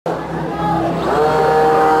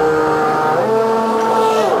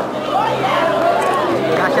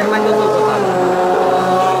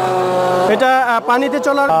পানিতে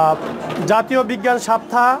চলার জাতীয় বিজ্ঞান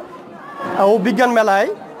সপ্তাহ ও বিজ্ঞান মেলায়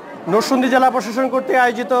নরসিংদী জেলা প্রশাসন কর্তৃক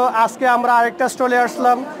আয়োজিত আজকে আমরা আরেকটা স্টলে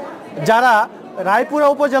আসলাম। যারা রায়পুরা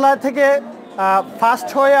উপজেলা থেকে ফার্স্ট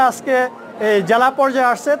হয়ে আজকে এই জেলা পর্যায়ে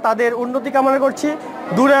আসছে তাদের উন্নতি কামনা করছি।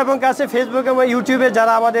 দূরে এবং কাছে ফেসবুক এবং ইউটিউবে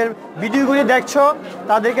যারা আমাদের ভিডিওগুলি দেখছো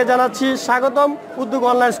তাদেরকে জানাচ্ছি স্বাগতম উদ্যোগ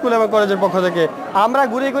অনলাইন স্কুল এবং কলেজের পক্ষ থেকে। আমরা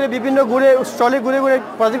বিভিন্ন স্টলে ঘুরে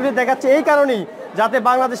প্রজেক্টগুলি দেখাচ্ছি এই কারণেই যাতে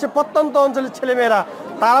বাংলাদেশের প্রত্যন্ত অঞ্চলের ছেলেমেয়েরা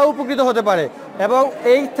তারাও উপকৃত হতে পারে এবং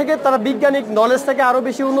এই থেকে তারা বৈজ্ঞানিক নলেজ থেকে আরও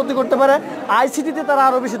বেশি উন্নতি করতে পারে, আইসিটিতে তারা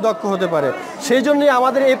আরও বেশি দক্ষ হতে পারে। সেই জন্যই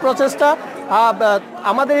আমাদের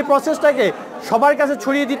এই প্রচেষ্টাকে সবার কাছে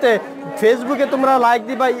ছড়িয়ে দিতে ফেসবুকে তোমরা লাইক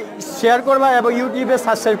দিবা, শেয়ার করবা এবং ইউটিউবে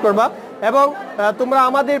সাবস্ক্রাইব করবা এবং তোমরা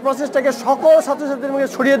আমাদের এই প্রচেষ্টাকে সকল ছাত্রছাত্রীদের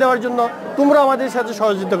মধ্যে ছড়িয়ে দেওয়ার জন্য তোমরা আমাদের সাথে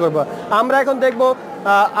সহযোগিতা করবা। আমরা এখন দেখব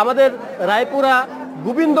আমাদের রায়পুরা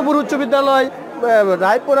গোবিন্দপুর উচ্চ বিদ্যালয়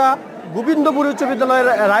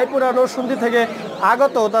রায়পুরা নরসিংদী থেকে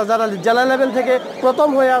আগত যারা জেলা লেভেল থেকে প্রথম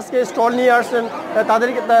হয়ে আজকে স্টল নিয়ে আসছেন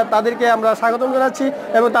তাদেরকে আমরা স্বাগতম জানাচ্ছি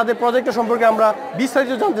এবং তাদের প্রজেক্টের সম্পর্কে আমরা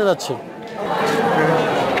বিস্তারিত জানতে যাচ্ছি।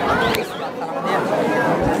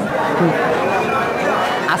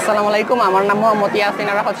 আসসালামু আলাইকুম, আমার নাম মোহাম্মদ।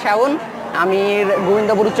 আমি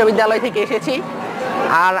গোবিন্দপুর উচ্চ বিদ্যালয় থেকে এসেছি।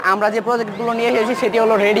 আর আমরা যে প্রজেক্টগুলো নিয়ে এসেছি সেটি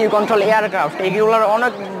হলো রেডিও কন্ট্রোল এয়ারক্রাফট। এইগুলোর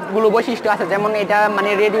অনেকগুলো বৈশিষ্ট্য আছে, যেমন এটা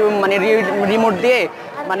রেডিও রিমোট দিয়ে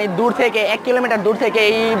দূর থেকে 1 কিলোমিটার দূর থেকে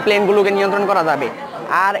এই প্লেনগুলোকে নিয়ন্ত্রণ করা যাবে।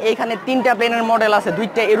 আর এইখানে 3টা প্লেনের মডেল আছে,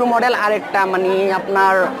 2টা এরো মডেল আর একটা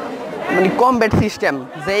আপনার কমব্যাট সিস্টেম।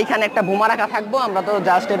 যে এইখানে একটা বোমা রাখা থাকবো, আমরা তো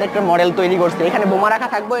জাস্ট এটা একটা মডেল তৈরি করছি। এখানে বোমা রাখা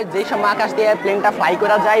থাকবো, যেই সময় আকাশ দিয়ে প্লেনটা ফ্লাই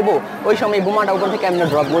করা যাইবো ওই সময় বোমাটা উপর থেকে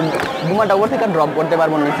ড্রপ করতে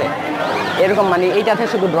পারবো নিচে। এরকম এইটাতে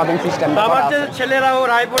শুধু ড্রপিং সিস্টেম। আমার যে ছেলেরা ও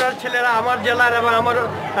রায়পুরার ছেলেরা, আমার জেলার এবং আমার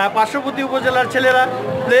পার্শ্ববর্তী উপজেলার ছেলেরা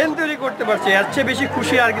প্লেন তৈরি করতে পারছে, এর চেয়ে বেশি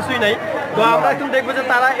খুশি আর কিছুই নাই। তো আমরা এখন দেখবো যে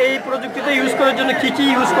তারা এই প্রযুক্তিতে ইউজ করার জন্য কী কী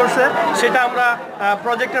ইউজ করছে সেটা আমরা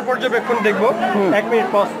প্রজেক্টের পর্যবেক্ষণ দেখবো। 1 মিনিট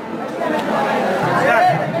পজ।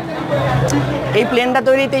 এই প্লেনটা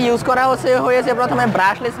তৈরিতে ইউজ করা হয়েছে প্রথমে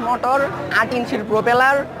ব্রাশলেস মোটর, 8 ইঞ্চির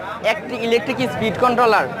প্রোপেলার, একটি ইলেকট্রিক স্পিড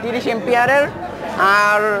কন্ট্রোলার 30 এম্পিয়ারের,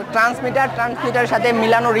 আর ট্রান্সমিটার সাথে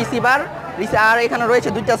মিলানো রিসিভার, আর এখানে রয়েছে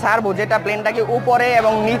 2টা সার্ভো যেটা প্লেনটাকে উপরে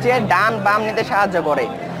এবং নিচে ডান বাম নিতে সাহায্য করে।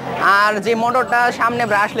 আর যে মোটরটা সামনে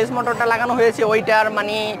ব্রাশলেস মোটরটা লাগানো হয়েছে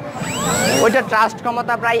ওইটার ট্রাস্ট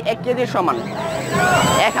ক্ষমতা প্রায় 1 কেজির সমান,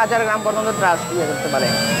 1000 গ্রাম পর্যন্ত ট্রাস্ট ইয়ে করতে পারে।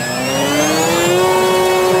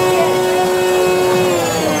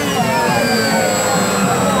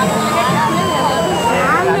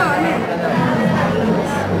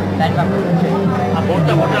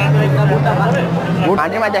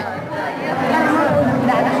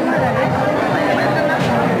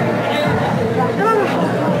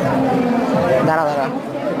 দাঁড়া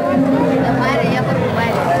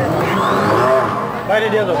বাইরে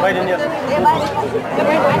নিয়ে যাও, বাইরে নিয়ে আসো।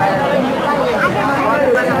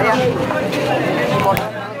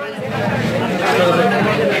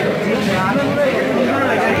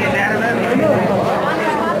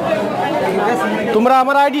 তোমরা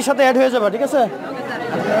আমার আইডির সাথে অ্যাড হয়ে যাবে, ঠিক আছে?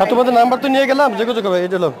 আর তোমাদের নাম্বার তো নিয়ে গেলাম, যোগাযোগ হবে।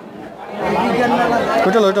 এটা হলো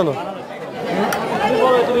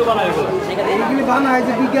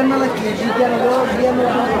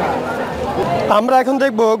আমরা এখন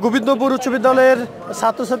দেখব গোবিন্দপুর উচ্চ বিদ্যালয়ের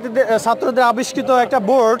ছাত্রদের আবিষ্কৃত একটা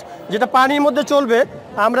বোর্ড যেটা পানির মধ্যে চলবে।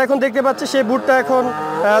 আমরা এখন দেখতে পাচ্ছি সেই বোর্ডটা এখন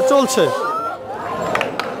চলছে।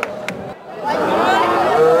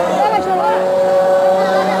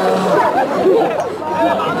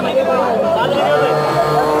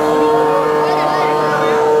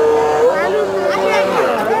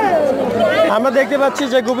 আমরা দেখতে পাচ্ছি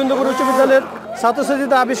যে গোবিন্দপুর উচ্চ বিদ্যালয়ের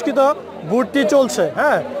ছাত্রছাত্রীদের আবিষ্কৃত বোর্ডটি চলছে,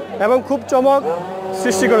 হ্যাঁ, এবং খুব চমক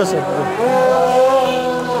সৃষ্টি করেছে।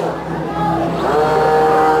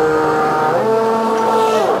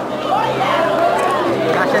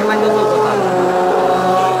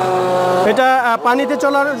 এটা পানিতে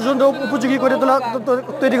চলার জন্য উপযোগী করে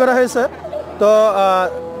তৈরি করা হয়েছে। তো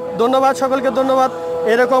ধন্যবাদ, সকলকে ধন্যবাদ।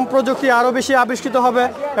 এরকম প্রযুক্তি আরও বেশি আবিষ্কৃত হবে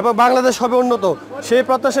এবং বাংলাদেশ হবে উন্নত, সেই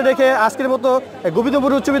প্রত্যাশা রেখে আজকের মতো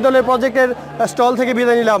গোবিন্দপুর উচ্চ বিদ্যালয়ের প্রজেক্টের স্টল থেকে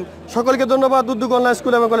বিদায় নিলাম। সকলকে ধন্যবাদ। উদ্যোগ অনলাইন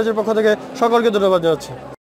স্কুল এবং কলেজের পক্ষ থেকে সকলকে ধন্যবাদ জানাচ্ছি।